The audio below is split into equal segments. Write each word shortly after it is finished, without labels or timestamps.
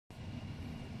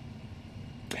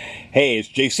Hey, it's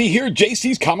JC here.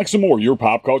 JC's Comics and More, your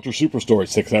pop culture superstore at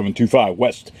 6725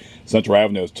 West Central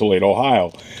Avenue, Toledo,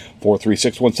 Ohio.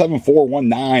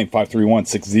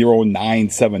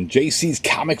 436-17419-531-6097. JC's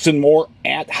Comics and More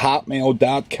at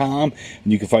hotmail.com.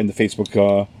 And you can find the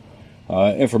Facebook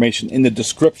information in the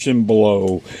description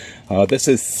below. This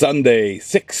is Sunday,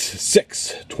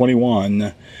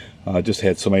 6/6/21. Just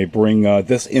had somebody bring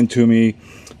this into me.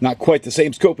 Not quite the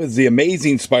same scope as the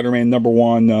Amazing Spider-Man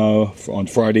 #1 on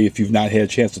Friday. If you've not had a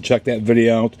chance to check that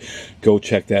video out, go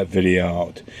check that video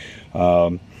out.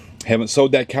 Haven't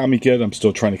sold that comic yet. I'm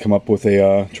still trying to come up with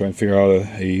trying to figure out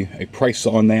a price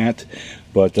on that.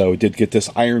 But we did get this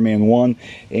Iron Man 1,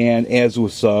 and as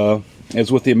with the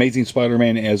Amazing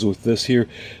Spider-Man, as with this here,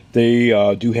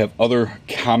 they do have other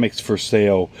comics for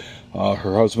sale.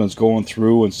 Her husband's going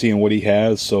through and seeing what he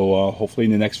has, so hopefully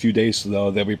in the next few days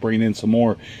they'll be bringing in some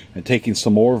more and taking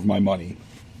some more of my money.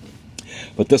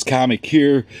 But this comic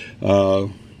here,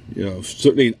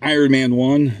 certainly an Iron Man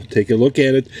 1. Take a look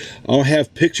at it. I'll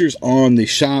have pictures on the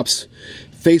shop's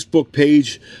Facebook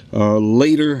page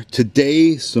later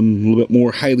today, some a little bit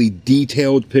more highly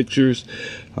detailed pictures.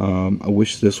 I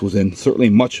wish this was in certainly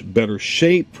much better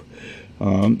shape.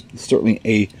 Certainly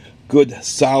a good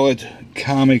solid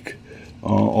comic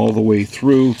all the way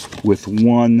through, with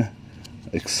one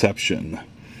exception.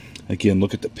 Again,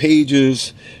 look at the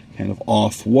pages, kind of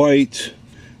off-white.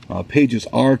 Pages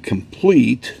are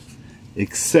complete,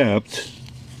 except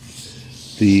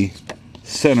the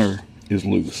center is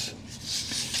loose.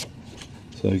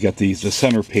 So you got the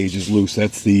center page is loose.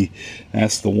 That's the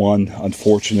one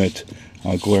unfortunate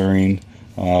glaring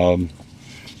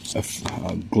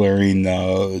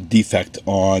defect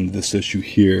on this issue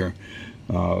here.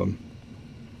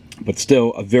 But still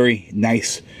a very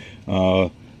nice,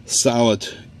 solid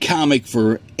comic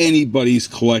for anybody's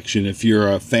collection. If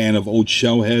you're a fan of old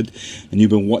Shellhead and you've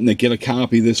been wanting to get a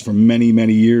copy of this for many,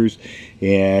 many years,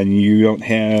 and you don't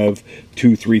have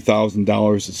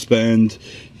 $2,000-3,000 to spend,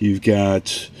 you've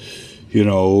got,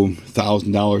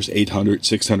 $1,000, $800,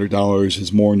 $600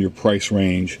 is more in your price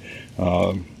range.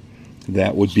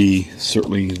 That would be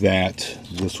certainly that.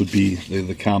 This would be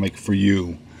the comic for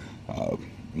you.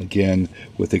 Again,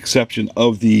 with the exception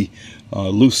of the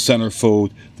loose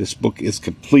centerfold, this book is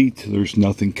complete. There's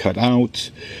nothing cut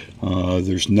out.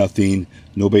 There's nothing,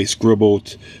 nobody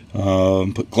scribbled,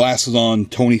 put glasses on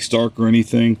Tony Stark or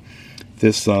anything.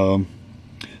 This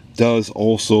does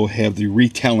also have the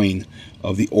retelling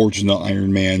of the original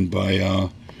Iron Man by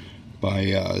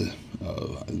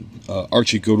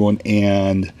Archie Goodwin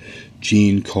and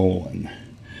Gene Colan.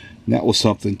 And that was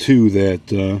something too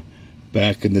that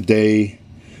back in the day,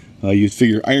 you'd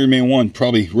figure Iron Man 1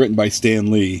 probably written by Stan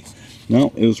Lee.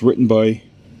 No, it was written by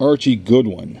Archie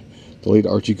Goodwin, the late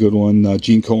Archie Goodwin.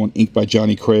 Gene Colan, inked by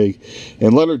Johnny Craig,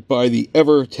 and lettered by the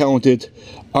ever-talented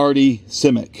Artie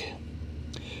Simic.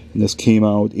 And this came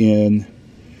out in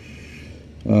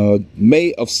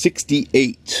May of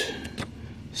 '68.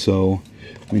 So,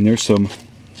 I mean, there's some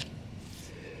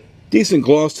decent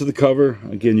gloss to the cover.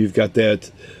 Again, you've got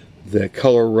that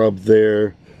color rub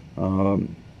there.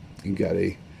 You've got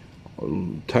a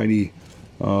tiny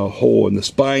hole in the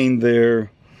spine there.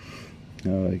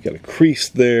 You got a crease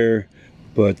there,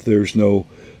 but there's no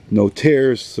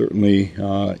tears certainly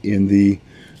in the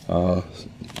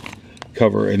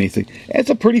cover or anything. And it's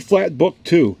a pretty flat book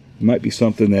too. It might be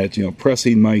something that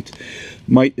pressing might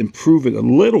improve it a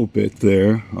little bit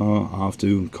there. I'll have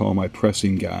to call my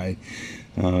pressing guy.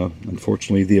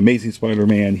 Unfortunately, the Amazing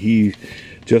Spider-Man, he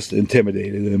just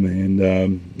intimidated him,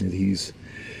 and he's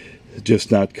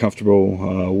just not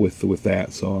comfortable with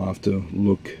that, so I'll have to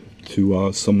look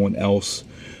to someone else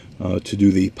to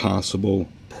do the possible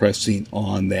pressing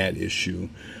on that issue.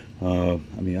 I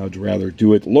mean, I'd rather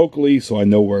do it locally so I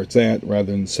know where it's at,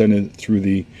 rather than send it through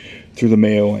the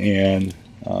mail and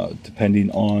depending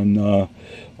on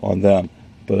them.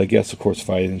 But I guess, of course, if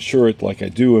I insure it like I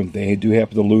do, and they do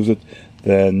happen to lose it,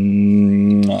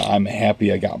 then I'm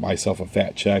happy I got myself a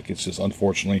fat check. It's just,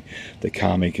 unfortunately, the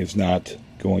comic is not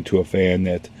going to a fan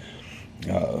that,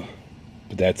 but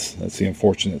that's the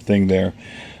unfortunate thing there.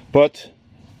 But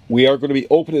we are going to be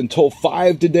open until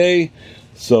 5 today,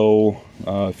 so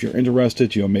if you're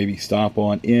interested, maybe stop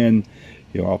on in.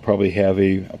 I'll probably have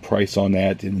a price on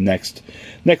that in the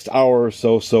next hour or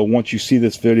so. So once you see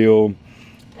this video,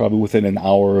 probably within an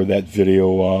hour of that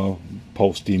video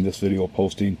posting,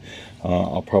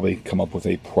 I'll probably come up with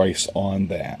a price on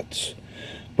that.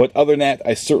 But other than that,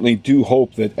 I certainly do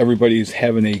hope that everybody's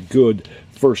having a good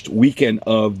first weekend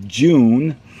of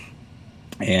June.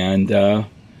 And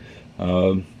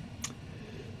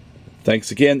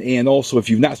Thanks again, and also if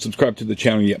you've not subscribed to the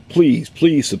channel yet,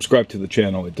 please subscribe to the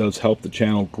channel. It does help the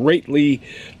channel greatly.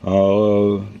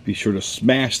 Be sure to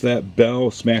smash that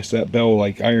bell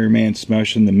like Iron Man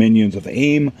smashing the minions of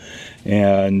A.I.M.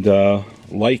 And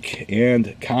like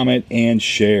and comment and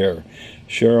share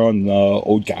on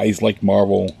old guys like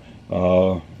Marvel,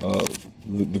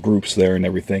 the groups there and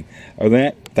everything. Other than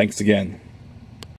that, thanks again.